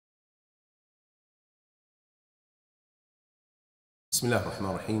بسم الله الرحمن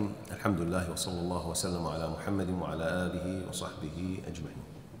الرحيم الحمد لله وصلى الله وسلم على محمد وعلى آله وصحبه أجمعين.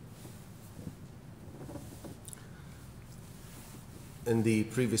 In the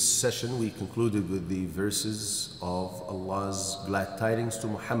previous session we concluded with the verses of Allah's glad tidings to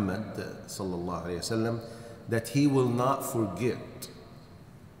Muhammad sallallahu alayhi wasallam that he will not forget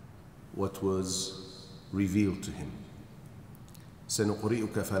what was revealed to him.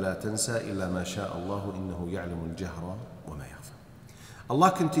 سنقرئك فلا تنسى إلا ما شاء الله إنه يعلم الجهر وما يخفى.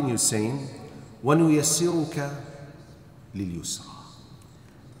 Allah continues saying, وَنُيَسِّرُكَ لِلْيُسْرَى,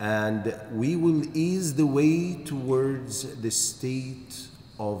 and we will ease the way towards the state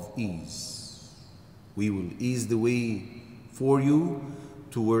of ease. We will ease the way for you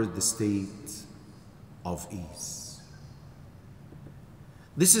toward the state of ease.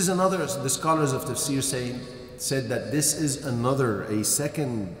 This is another, the scholars of tafsir said that this is a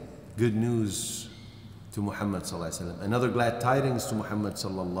second good news to Muhammad sallallahu alaihi wasallam, another glad tidings to Muhammad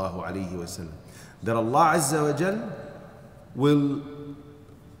sallallahu alaihi wasallam, that Allah Azza wa Jal will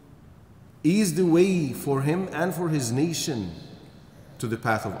ease the way for him and for his nation to the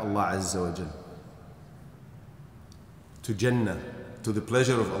path of Allah Azza wa Jal, to Jannah, to the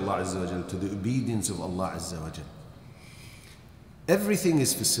pleasure of Allah Azza wa Jal, to the obedience of Allah Azza wa Jal. Everything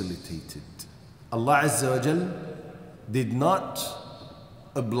is facilitated. Allah Azza wa Jal did not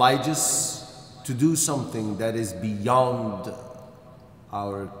oblige us to do something that is beyond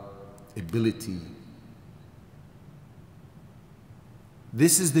our ability.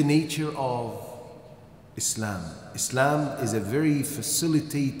 This is the nature of Islam. Islam is a very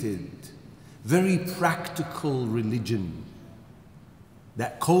facilitated, very practical religion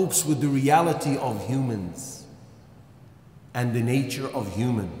that copes with the reality of humans and the nature of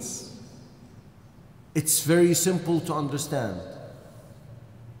humans. It's very simple to understand.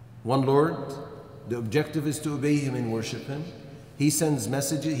 One Lord, the objective is to obey Him and worship Him. He sends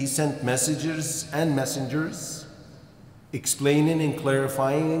messages, He sent messengers and messengers, explaining and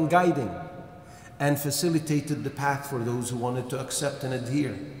clarifying and guiding, and facilitated the path for those who wanted to accept and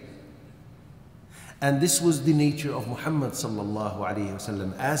adhere. And this was the nature of Muhammad sallallahu alaihi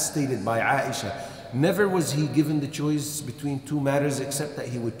wasallam, as stated by Aisha. Never was he given the choice between two matters except that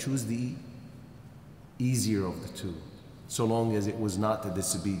he would choose the easier of the two, so long as it was not a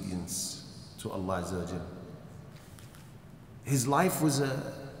disobedience to Allah Azza wa Jal. His life was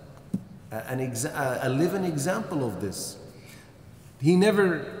a living example of this. He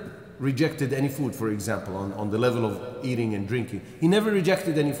never rejected any food, for example, on the level of eating and drinking. He never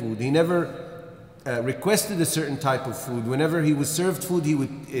rejected any food. He never requested a certain type of food. Whenever he was served food, he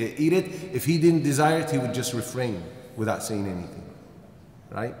would eat it. If he didn't desire it, he would just refrain without saying anything.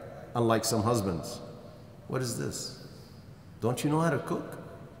 Right? Unlike some husbands. What is this? Don't you know how to cook?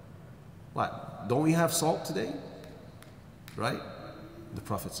 What? Don't we have salt today? Right? The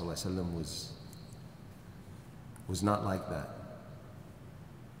Prophet ﷺ was not like that.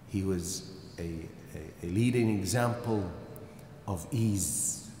 He was a leading example of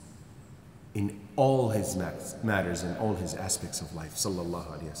ease in all his matters and all his aspects of life. Sallallahu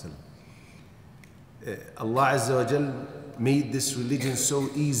Alaihi Wasallam. Allah Azza wa Jal made this religion so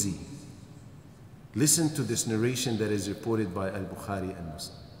easy. Listen to this narration that is reported by Al-Bukhari and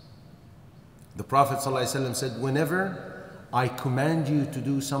Muslim. The Prophet ﷺ said, whenever I command you to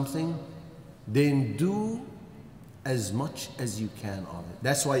do something, then do as much as you can of it.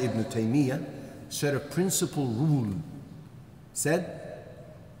 That's why Ibn Taymiyyah said a principal rule, said,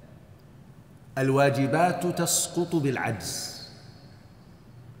 Al-wajibatu tasqutu bil-ajz.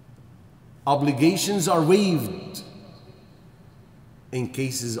 Obligations are waived in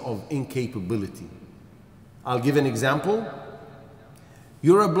cases of incapability. I'll give an example.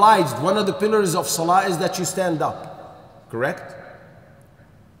 You're obliged, one of the pillars of salah is that you stand up, correct?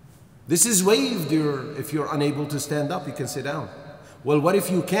 This is waived. If you're unable to stand up, you can sit down. Well, what if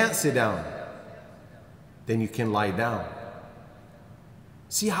you can't sit down? Then you can lie down.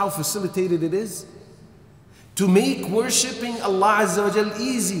 See how facilitated it is? To make worshipping Allah Azza wa Jal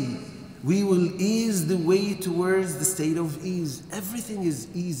easy, we will ease the way towards the state of ease. Everything is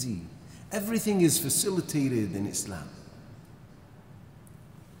easy. Everything is facilitated in Islam.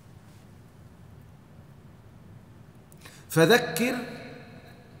 فَذَكِّرْ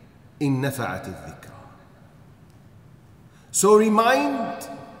إِن نَفَعَتِ الذِّكْرَى. So remind,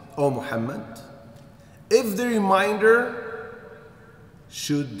 O Muhammad, if the reminder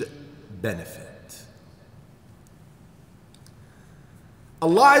should benefit.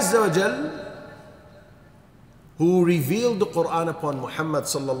 Allah Azza wa Jal, who revealed the Quran upon Muhammad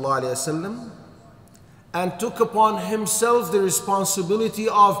sallallahu alaihi wasallam and took upon himself the responsibility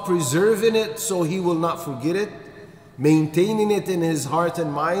of preserving it so he will not forget it, maintaining it in his heart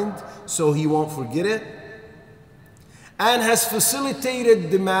and mind so he won't forget it, and has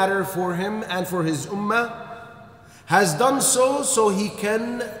facilitated the matter for him and for his ummah, has done so he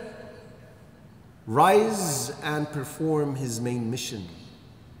can rise and perform his main mission,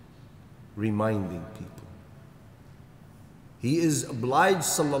 reminding people. He is obliged,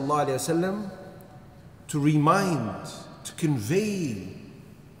 sallallahu alaihi wasallam, to remind, to convey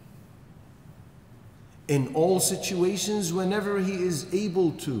in all situations whenever he is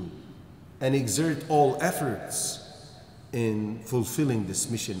able to, and exert all efforts in fulfilling this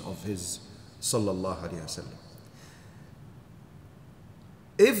mission of his, sallallahu alaihi wasallam.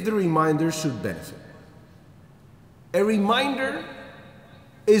 If the reminder should benefit, a reminder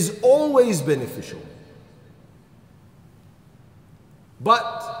is always beneficial,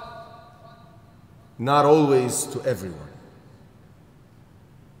 but not always to everyone.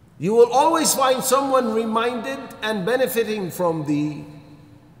 You will always find someone reminded and benefiting from the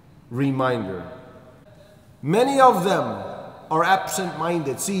reminder. Many of them are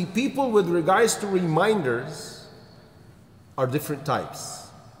absent-minded. See, people with regards to reminders are different types.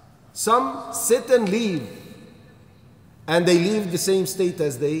 Some sit and leave, and they leave the same state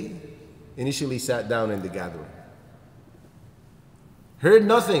as they initially sat down in the gathering. Heard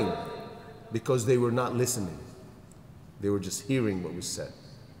nothing because they were not listening. They were just hearing what was said.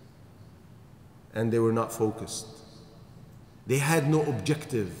 And they were not focused. They had no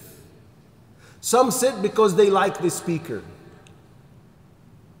objective. Some sit because they like the speaker,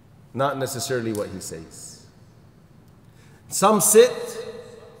 not necessarily what he says. Some sit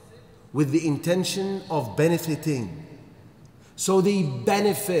with the intention of benefiting. So they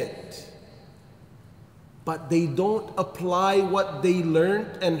benefit, but they don't apply what they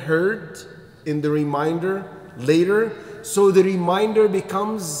learned and heard in the reminder later. So the reminder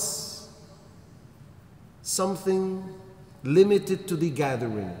becomes something limited to the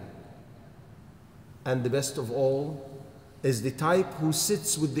gathering. And the best of all is the type who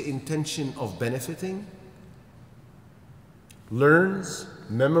sits with the intention of benefiting, learns,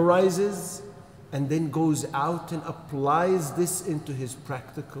 memorizes, and then goes out and applies this into his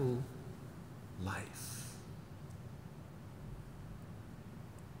practical life.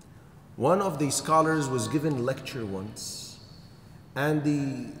 One of the scholars was given a lecture once, and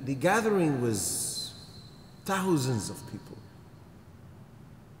the gathering was thousands of people.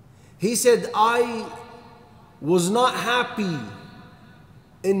 He said, I was not happy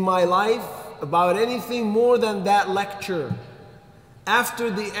in my life about anything more than that lecture. After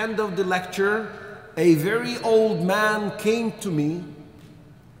the end of the lecture, a very old man came to me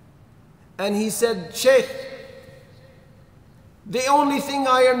and he said, Sheikh, the only thing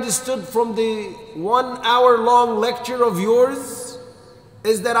I understood from the 1 hour long lecture of yours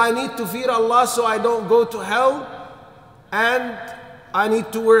is that I need to fear Allah so I don't go to hell, and I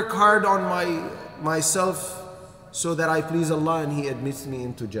need to work hard on myself so that I please Allah and He admits me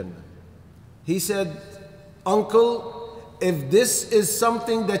into Jannah. He said, uncle, if this is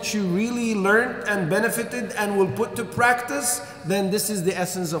something that you really learned and benefited and will put to practice, then this is the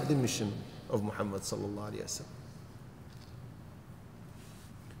essence of the mission of Muhammad sallallahu alaihi wasallam.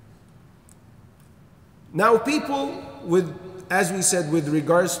 Now people with, as we said, with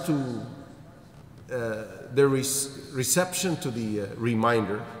regards to their reception to the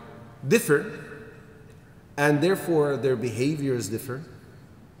reminder differ, and therefore their behaviors differ,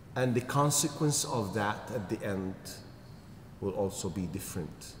 and the consequence of that at the end will also be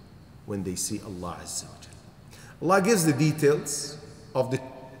different when they see Allah Azza wa Jalla. Allah gives the details of the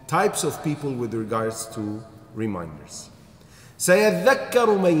types of people with regards to reminders. سَيَذَّكَّرُ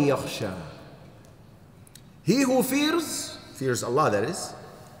مَنْ يَخْشَى. He who fears Allah, that is,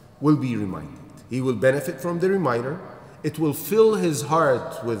 will be reminded. He will benefit from the reminder. It will fill his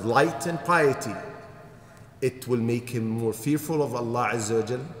heart with light and piety. It will make him more fearful of Allah Azza wa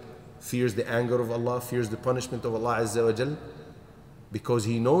Jal, fears the anger of Allah, fears the punishment of Allah Azza wa Jal, because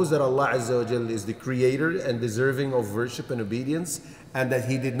he knows that Allah Azza wa Jal is the creator and deserving of worship and obedience, and that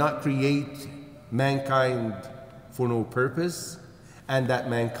He did not create mankind for no purpose, and that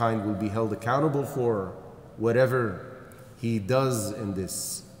mankind will be held accountable for whatever he does in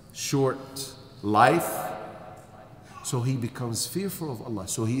this short life. So he becomes fearful of Allah.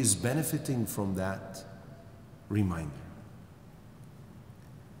 So he is benefiting from that reminder.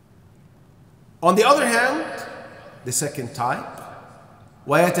 On the other hand, the second type,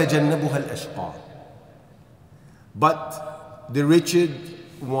 وَيَتَجَنَّبُهَا الْأَشْقَى. But the wretched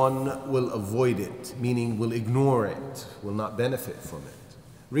one will avoid it, meaning will ignore it, will not benefit from it.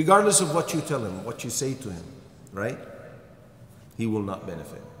 Regardless of what you tell him, what you say to him, right? He will not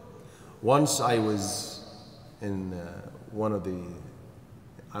benefit. Once I was in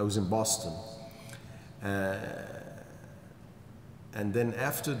I was in Boston. And then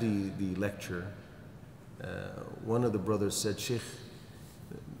after the lecture, one of the brothers said, Sheikh,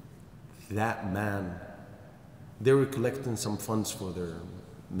 that man, they were collecting some funds for their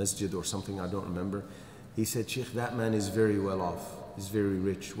masjid or something, I don't remember. He said, Sheikh, that man is very well off, he's very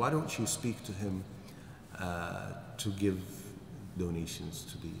rich. Why don't you speak to him to give donations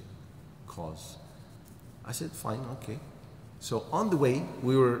to the cause? I said, fine, okay. So on the way,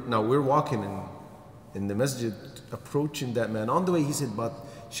 we're walking in the masjid, approaching that man. On the way, he said, but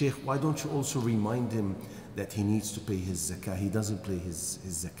Sheikh, why don't you also remind him that he needs to pay his zakah? He doesn't pay his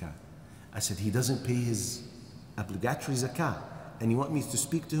zakah. I said, he doesn't pay his obligatory zakah, and you want me to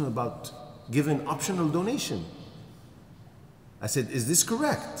speak to him about giving optional donation? I said, is this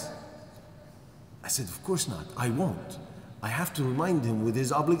correct? I said, of course not, I won't. I have to remind him with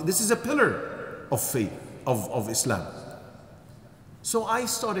his obligation. This is a pillar of faith, of Islam. So I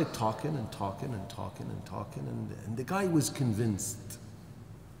started talking and talking and talking and talking, and the guy was convinced.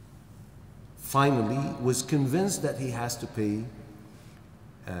 Finally, was convinced that he has to pay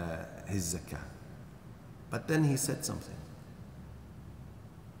his zakah. But then he said something.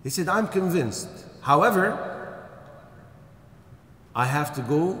 He said, I'm convinced. However, I have to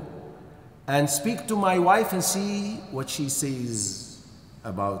go and speak to my wife and see what she says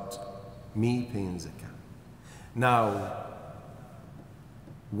about me paying zakah. Now,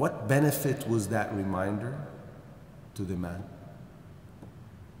 what benefit was that reminder to the man?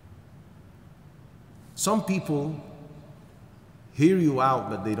 Some people hear you out,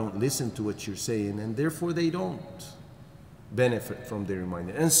 but they don't listen to what you're saying, and therefore they don't benefit from the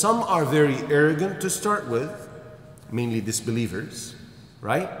reminder. And some are very arrogant to start with, mainly disbelievers,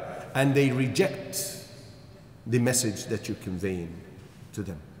 right? And they reject the message that you're conveying to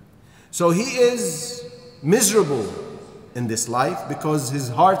them. So he is miserable in this life because his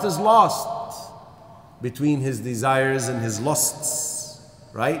heart is lost between his desires and his lusts,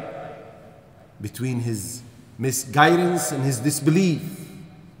 right? Between his misguidance and his disbelief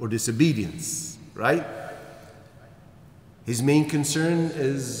or disobedience, right? His main concern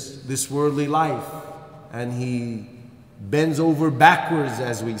is this worldly life, and he bends over backwards,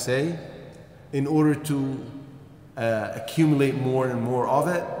 as we say, in order to accumulate more and more of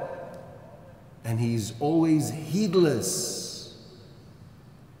it. And he's always heedless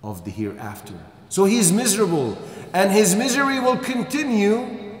of the hereafter. So he's miserable, and his misery will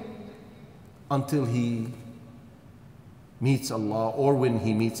continue until he meets Allah, or when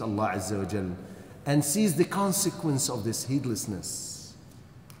he meets Allah Azza wa Jal and sees the consequence of this heedlessness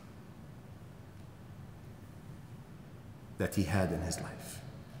that he had in his life.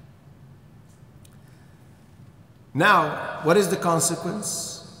 Now, what is the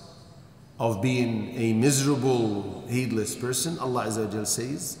consequence of being a miserable, heedless person? Allah Azza wa Jal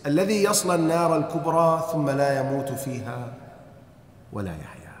says, الَّذِي يَصْلَى النَّارَ الْكُبْرَى ثُمَّ لَا يَمُوتُ فِيهَا وَلَا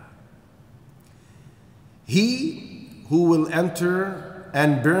يَحْيَا. He who will enter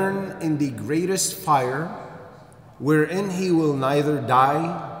and burn in the greatest fire, wherein he will neither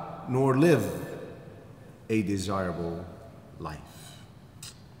die nor live a desirable life.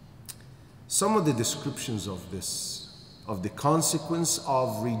 Some of the descriptions of this, of the consequence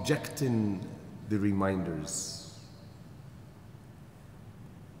of rejecting the reminders.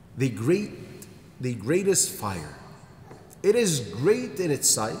 The greatest fire. It is great in its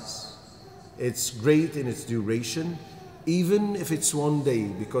size, it's great in its duration, even if it's one day,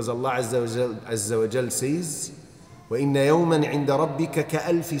 because Allah Azza wa Jal says, وَإِنَّ يَوْمًا عِنْدَ رَبِّكَ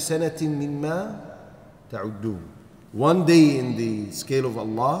كَأَلْفِ سَنَةٍ مِّمَّا تَعُدُّونَ. One day in the scale of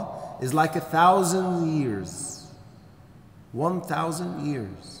Allah is like 1,000 years. 1,000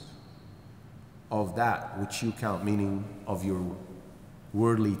 years of that which you count, meaning of your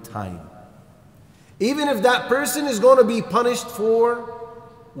worldly time. Even if that person is going to be punished for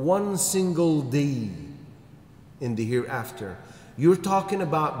one single day in the hereafter, you're talking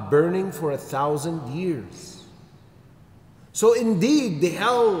about burning for 1,000 years. So indeed, the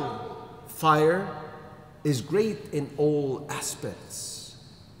hell fire is great in all aspects,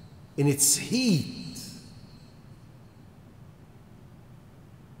 in its heat.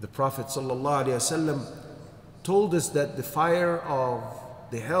 The Prophet ﷺ told us that the fire of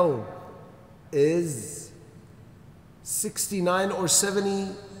the hell is 69 or 70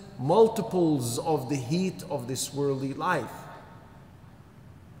 multiples of the heat of this worldly life,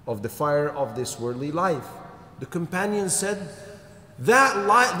 of the fire of this worldly life. The companion said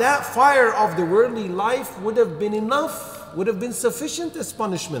that fire of the worldly life would have been enough, would have been sufficient as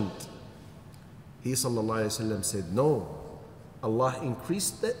punishment. He ﷺ said, no, Allah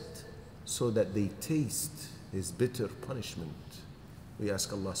increased it so that they taste His bitter punishment. We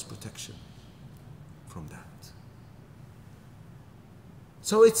ask Allah's protection from that.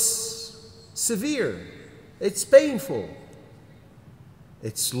 So it's severe, it's painful,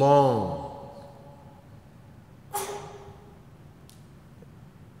 it's long.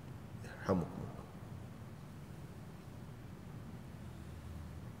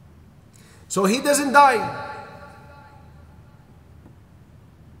 So he doesn't die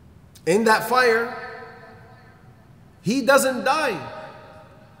in that fire. He doesn't die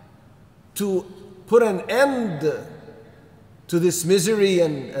to put an end to this misery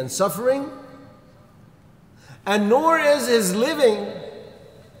and suffering, and nor is his living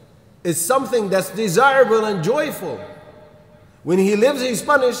is something that's desirable and joyful. When he lives, he's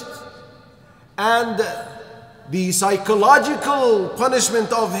punished, and the psychological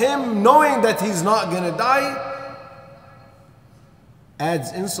punishment of him knowing that he's not going to die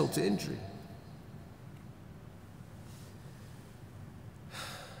adds insult to injury.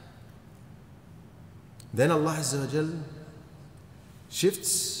 Then Allah Azza wa Jal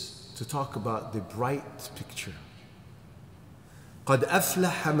shifts to talk about the bright picture. قَدْ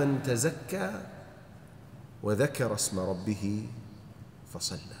أَفْلَحَ مَنْ تَزَكَّى وَذَكَرَ اسْمَ رَبِّهِ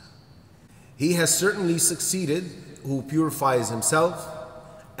فَصَلَّى. He has certainly succeeded who purifies himself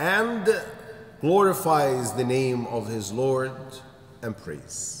and glorifies the name of his Lord and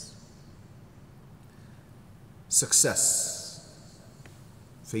prays. Success,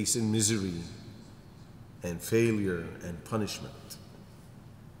 facing misery and failure and punishment.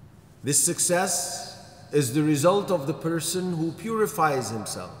 This success is the result of the person who purifies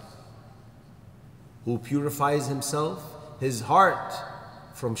himself. Who purifies himself, his heart,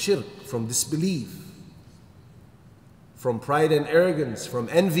 from shirk, from disbelief, from pride and arrogance, from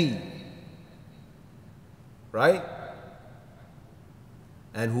envy, right?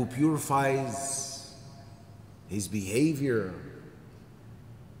 And who purifies his behavior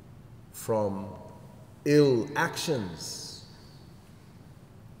from ill actions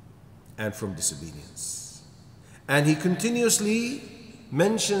and from disobedience. And he continuously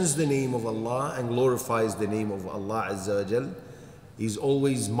mentions the name of Allah and glorifies the name of Allah Azza wa Jal. He's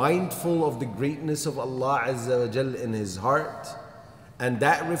always mindful of the greatness of Allah Azza wa Jal in his heart, and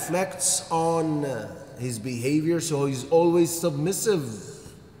that reflects on his behavior. So he's always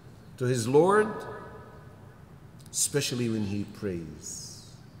submissive to his Lord, especially when he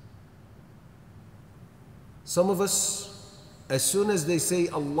prays. Some of us, as soon as they say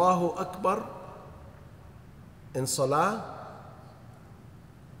Allahu Akbar in Salah,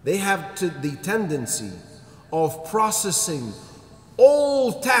 they have the tendency of processing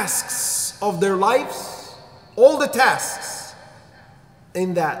all tasks of their lives, all the tasks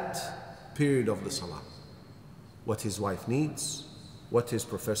in that period of the Salah. What his wife needs, what his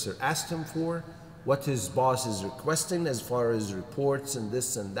professor asked him for, what his boss is requesting as far as reports and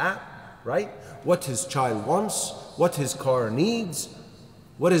this and that, right? What his child wants, what his car needs,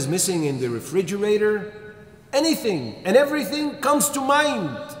 what is missing in the refrigerator. Anything and everything comes to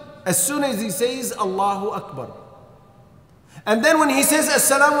mind as soon as he says Allahu Akbar. And then when he says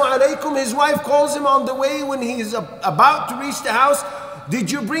Assalamu alaikum, his wife calls him on the way when he is about to reach the house. Did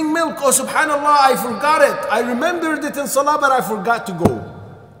you bring milk? Oh, subhanallah, I forgot it. I remembered it in Salah, but I forgot to go.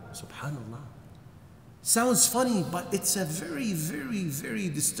 Subhanallah. Sounds funny, but it's a very, very, very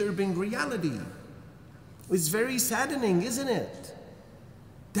disturbing reality. It's very saddening, isn't it?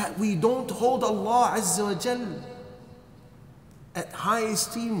 That we don't hold Allah Azza wa Jal at high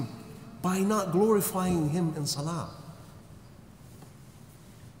esteem by not glorifying Him in Salah.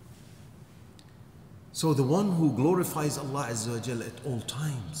 So the one who glorifies Allah Azza wa Jal at all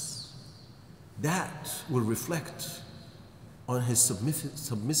times, that will reflect on his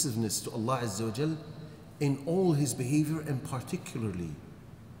submissiveness to Allah Azza wa Jal in all his behavior, and particularly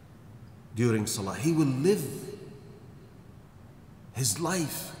during Salah. He will live his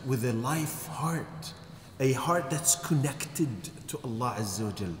life with a live heart, a heart that's connected to Allah Azza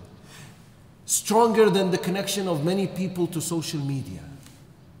wa Jal, stronger than the connection of many people to social media.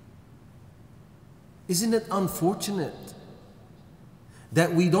 Isn't it unfortunate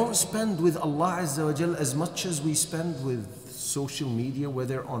that we don't spend with Allah Azza wa Jal as much as we spend with social media,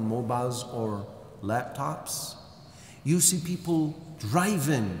 whether on mobiles or laptops? You see people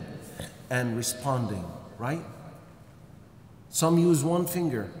driving and responding, right? Some use one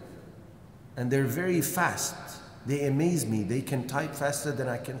finger and they're very fast. They amaze me. They can type faster than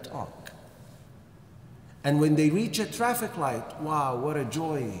I can talk. And when they reach a traffic light, wow, what a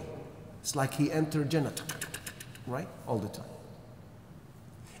joy. It's like he entered Jannah, right? All the time.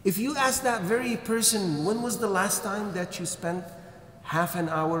 If you ask that very person, when was the last time that you spent half an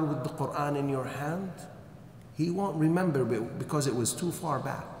hour with the Quran in your hand? He won't remember because it was too far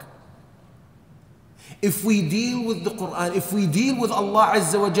back. If we deal with the Quran, if we deal with Allah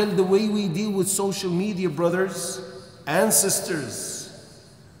Azza wa Jal the way we deal with social media, brothers and sisters,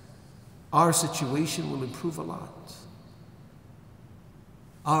 our situation will improve a lot.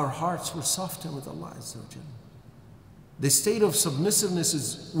 Our hearts will soften with Allah Azza wa Jal. The state of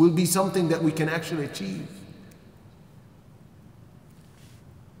submissiveness will be something that we can actually achieve.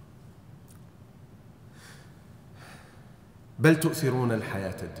 بل تؤثرون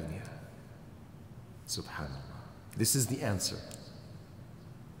الحياة الدنيا. Subhanallah. This is the answer.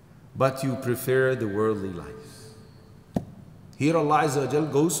 But you prefer the worldly life. Here Allah Azza wa Jal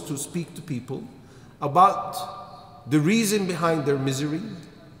goes to speak to people about the reason behind their misery,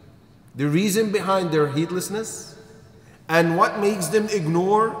 the reason behind their heedlessness, and what makes them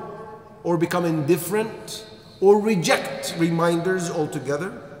ignore or become indifferent or reject reminders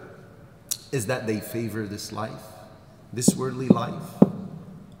altogether is that they favor this life, this worldly life,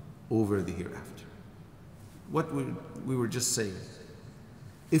 over the hereafter. What we were just saying,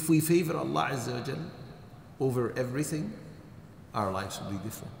 if we favor Allah Azza wa Jal over everything, our lives will be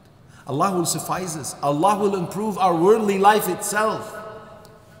different. Allah will suffice us. Allah will improve our worldly life itself,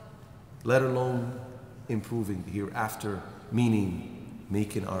 let alone improving the hereafter, meaning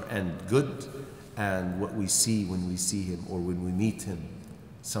making our end good and what we see when we see Him or when we meet Him,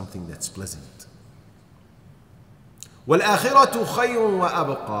 something that's pleasant. وَالْآخِرَةُ خَيْرٌ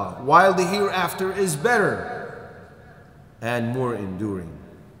وَأَبْقَى. While the hereafter is better and more enduring.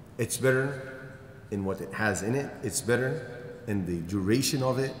 It's better in what it has in it. It's better in the duration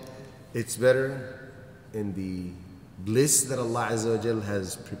of it. It's better in the bliss that Allah Azza wa Jal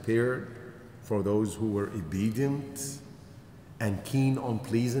has prepared for those who were obedient and keen on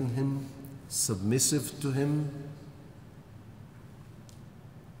pleasing Him, submissive to Him.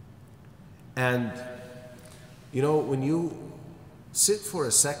 And you know, when you sit for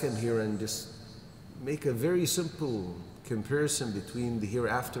a second here and just make a very simple comparison between the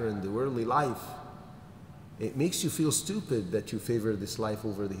hereafter and the worldly life, it makes you feel stupid that you favor this life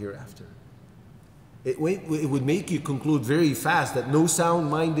over the hereafter. It would make you conclude very fast that no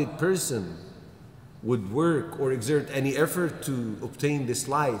sound-minded person would work or exert any effort to obtain this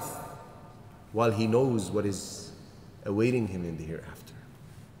life while he knows what is awaiting him in the hereafter.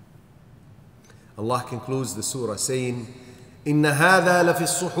 Allah concludes the surah saying, إِنَّ هَذَا لَفِي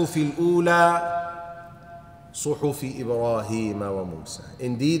الصُّحُفِ الْأُولَى صُحُفِ إِبْرَاهِيمَ وَمُوسَى.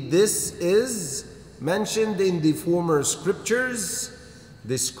 Indeed, this is mentioned in the former scriptures,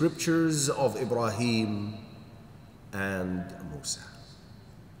 the scriptures of Ibrahim and Musa.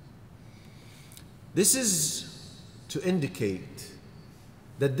 This is to indicate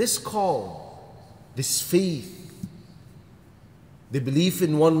that this call, this faith, the belief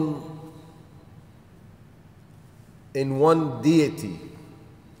in one deity,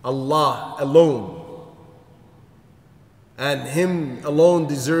 Allah alone, and Him alone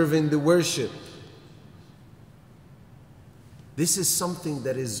deserving the worship. This is something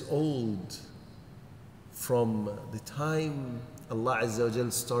that is old from the time Allah Azza wa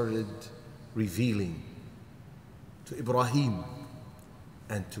Jal started revealing to Ibrahim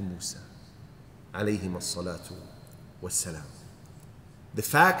and to Musa alayhim as-salatu was-salam. The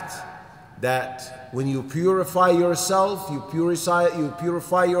fact that when you purify yourself, you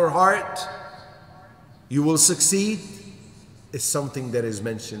purify your heart, you will succeed, is something that is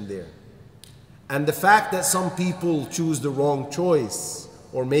mentioned there. And the fact that some people choose the wrong choice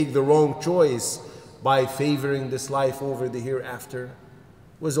or make the wrong choice by favoring this life over the hereafter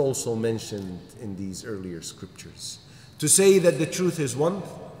was also mentioned in these earlier scriptures. To say that the truth is one,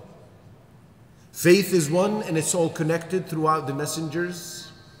 faith is one, and it's all connected throughout the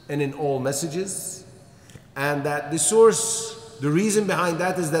messengers and in all messages, and that the source, the reason behind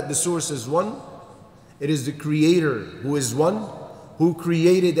that is that the source is one. It is the Creator who is one, who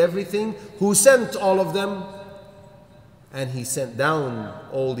created everything, who sent all of them, and He sent down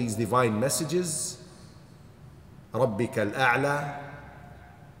all these divine messages. رَبِّكَ الْأَعْلَى,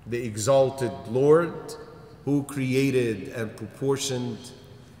 the exalted Lord, who created and proportioned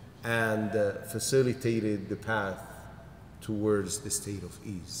and facilitated the path towards the state of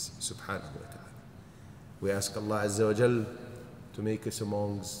ease, subhanahu wa ta'ala. We ask Allah Azza wa Jal to make us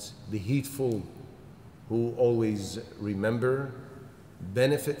amongst the heedful who always remember,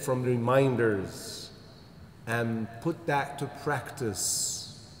 benefit from reminders, and put that to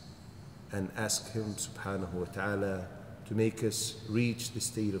practice, and ask Him subhanahu wa ta'ala to make us reach the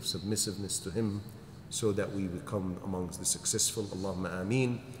state of submissiveness to Him so that we become amongst the successful. Allahumma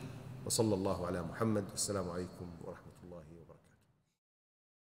ameen. Wa sallallahu ala Muhammad. Assalamu alaikum.